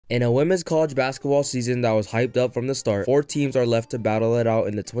In a women's college basketball season that was hyped up from the start, 4 teams are left to battle it out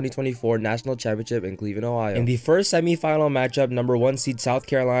in the 2024 National Championship in Cleveland, Ohio. In the first semifinal matchup, number 1 seed South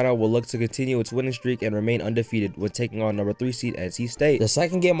Carolina will look to continue its winning streak and remain undefeated when taking on number 3 seed NC State. The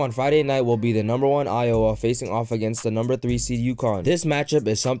second game on Friday night will be the number 1 Iowa facing off against the number 3 seed UConn. This matchup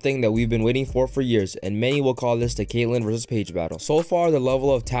is something that we've been waiting for years, and many will call this the Caitlin versus Paige battle. So far, the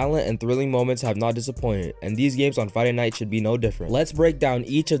level of talent and thrilling moments have not disappointed, and these games on Friday night should be no different. Let's break down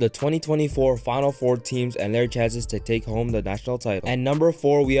each of the 2024 Final Four teams and their chances to take home the national title. At number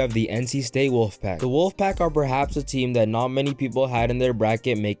 4, we have the NC State Wolfpack. The Wolfpack are perhaps a team that not many people had in their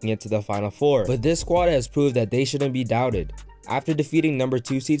bracket making it to the Final Four, but this squad has proved that they shouldn't be doubted. After defeating number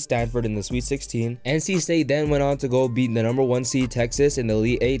 2 seed Stanford in the Sweet 16, NC State then went on to go beat the number 1 seed Texas in the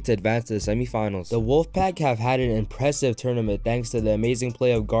Elite 8 to advance to the semifinals. The Wolfpack have had an impressive tournament thanks to the amazing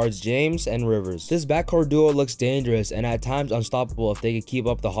play of guards James and Rivers. This backcourt duo looks dangerous and at times unstoppable if they could keep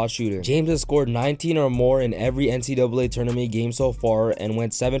up the hot shooting. James has scored 19 or more in every NCAA tournament game so far and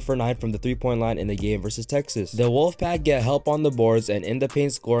went 7 for 9 from the 3-point line in the game versus Texas. The Wolfpack get help on the boards and in the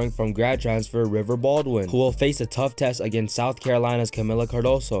paint scoring from grad transfer River Baldwin, who will face a tough test against South Carolina's Camila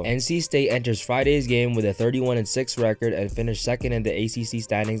Cardoso. NC State enters Friday's game with a 31-6 record and finished second in the ACC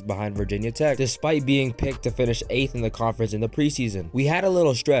standings behind Virginia Tech, despite being picked to finish 8th in the conference in the preseason. We had a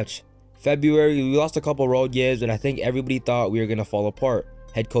little stretch. February, we lost a couple road games and I think everybody thought we were going to fall apart,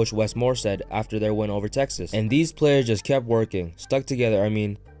 head coach Wes Moore said after their win over Texas. And these players just kept working, stuck together. I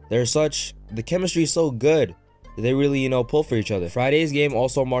mean, the chemistry is so good. They really, pull for each other. Friday's game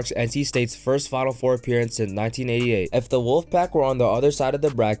also marks NC State's first Final Four appearance since 1988. If the Wolfpack were on the other side of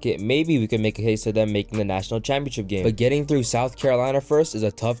the bracket, maybe we could make a case to them making the national championship game. But getting through South Carolina first is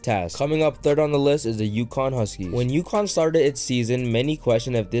a tough task. Coming up third on the list is the UConn Huskies. When UConn started its season, many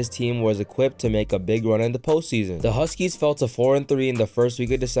questioned if this team was equipped to make a big run in the postseason. The Huskies fell to 4-3 in the first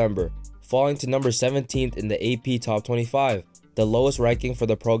week of December, falling to number 17th in the AP Top 25. The lowest ranking for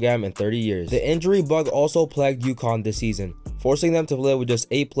the program in 30 years. The injury bug also plagued UConn this season, forcing them to play with just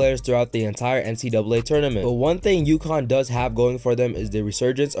 8 players throughout the entire NCAA tournament. But one thing UConn does have going for them is the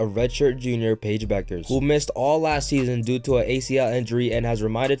resurgence of redshirt junior Paige Bueckers, who missed all last season due to an ACL injury and has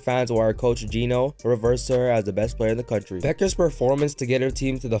reminded fans why our coach Geno reversed to her as the best player in the country. Bueckers' performance to get her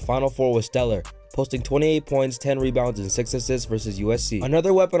team to the Final Four was stellar, posting 28 points, 10 rebounds, and 6 assists versus USC.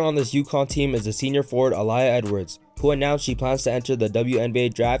 Another weapon on this UConn team is the senior forward Aliyah Edwards, who announced she plans to enter the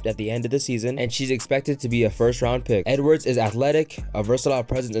WNBA draft at the end of the season, and she's expected to be a first-round pick. Edwards is athletic, a versatile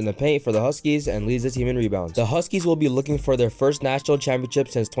presence in the paint for the Huskies, and leads the team in rebounds. The Huskies will be looking for their first national championship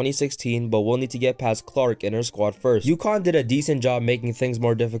since 2016, but will need to get past Clark in her squad first. UConn did a decent job making things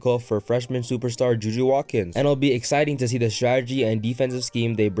more difficult for freshman superstar Juju Watkins, and it'll be exciting to see the strategy and defensive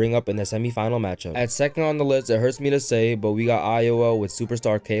scheme they bring up in the semifinal matchup. At second on the list, it hurts me to say, but we got Iowa with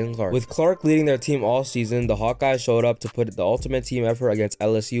superstar Caitlin Clark. With Clark leading their team all season, the Hawkeyes showed up to put the ultimate team effort against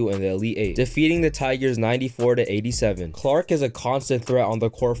LSU in the Elite 8, defeating the Tigers 94-87. Clark is a constant threat on the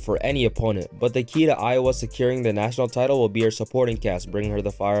court for any opponent, but the key to Iowa securing the national title will be her supporting cast, bringing her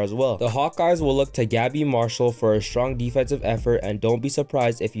the fire as well. The Hawkeyes will look to Gabby Marshall for a strong defensive effort, and don't be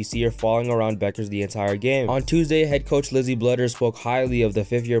surprised if you see her falling around Bueckers the entire game. On Tuesday, head coach Lizzie Blutter spoke highly of the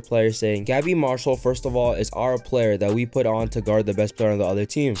 5th-year player, saying, "Gabby Marshall, first of all, is our player that we put on to guard the best player on the other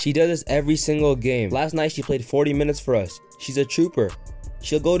team. She does this every single game. Last night, she played 40 minutes for us. She's a trooper.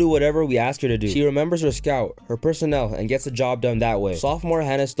 She'll go do whatever we ask her to do. She remembers her scout, her personnel, and gets the job done that way." Sophomore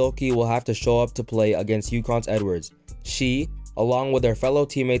Hannah Stokey will have to show up to play against UConn's Edwards. She, along with their fellow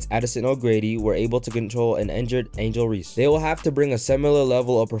teammates Addison O'Grady, were able to control an injured Angel Reese. They will have to bring a similar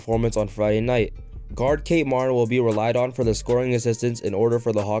level of performance on Friday night. Guard Kate Martin will be relied on for the scoring assistance in order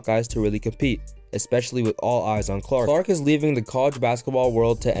for the Hawkeyes to really compete, especially with all eyes on Clark. Clark is leaving the college basketball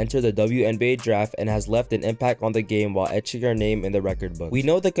world to enter the WNBA draft and has left an impact on the game while etching her name in the record book. We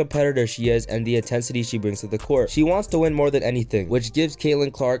know the competitor she is and the intensity she brings to the court. She wants to win more than anything, which gives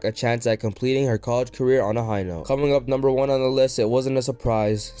Caitlin Clark a chance at completing her college career on a high note. Coming up number 1 on the list, it wasn't a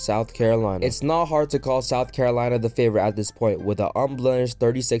surprise, South Carolina. It's not hard to call South Carolina the favorite at this point with an unblemished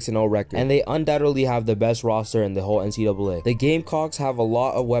 36-0 record, and they undoubtedly have the best roster in the whole NCAA. The Gamecocks have a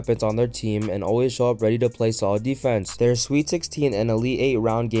lot of weapons on their team and always show up ready to play solid defense. Their Sweet 16 and Elite 8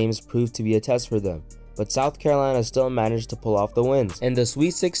 round games proved to be a test for them, but South Carolina still managed to pull off the wins. In the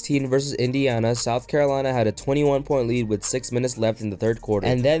Sweet 16 versus Indiana, South Carolina had a 21-point lead with 6 minutes left in the third quarter,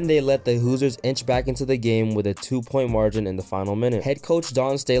 and then they let the Hoosiers inch back into the game with a 2-point margin in the final minute. Head coach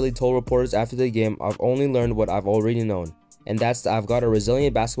Don Staley told reporters after the game, "I've only learned what I've already known, and that's I've got a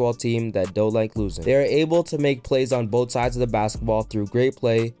resilient basketball team that don't like losing." They are able to make plays on both sides of the basketball through great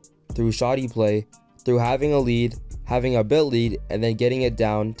play, through shoddy play, through having a lead, having a bit lead, and then getting it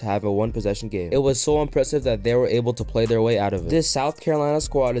down to have a one-possession game. It was so impressive that they were able to play their way out of it. This South Carolina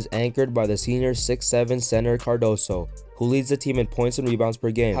squad is anchored by the senior 6'7" center Cardoso, who leads the team in points and rebounds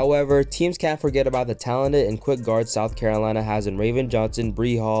per game. However, teams can't forget about the talented and quick guards South Carolina has in Raven Johnson,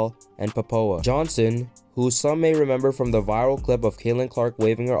 Bree Hall, and Papoa. Johnson, who some may remember from the viral clip of Caitlin Clark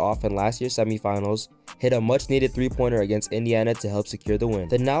waving her off in last year's semifinals, hit a much-needed three-pointer against Indiana to help secure the win.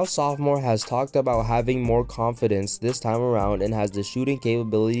 The now sophomore has talked about having more confidence this time around and has the shooting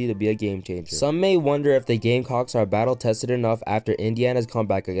capability to be a game changer. Some may wonder if the Gamecocks are battle-tested enough after Indiana's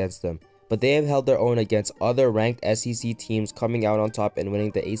comeback against them, but they have held their own against other ranked SEC teams, coming out on top and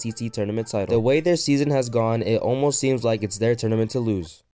winning the ACC tournament title. The way their season has gone, it almost seems like it's their tournament to lose.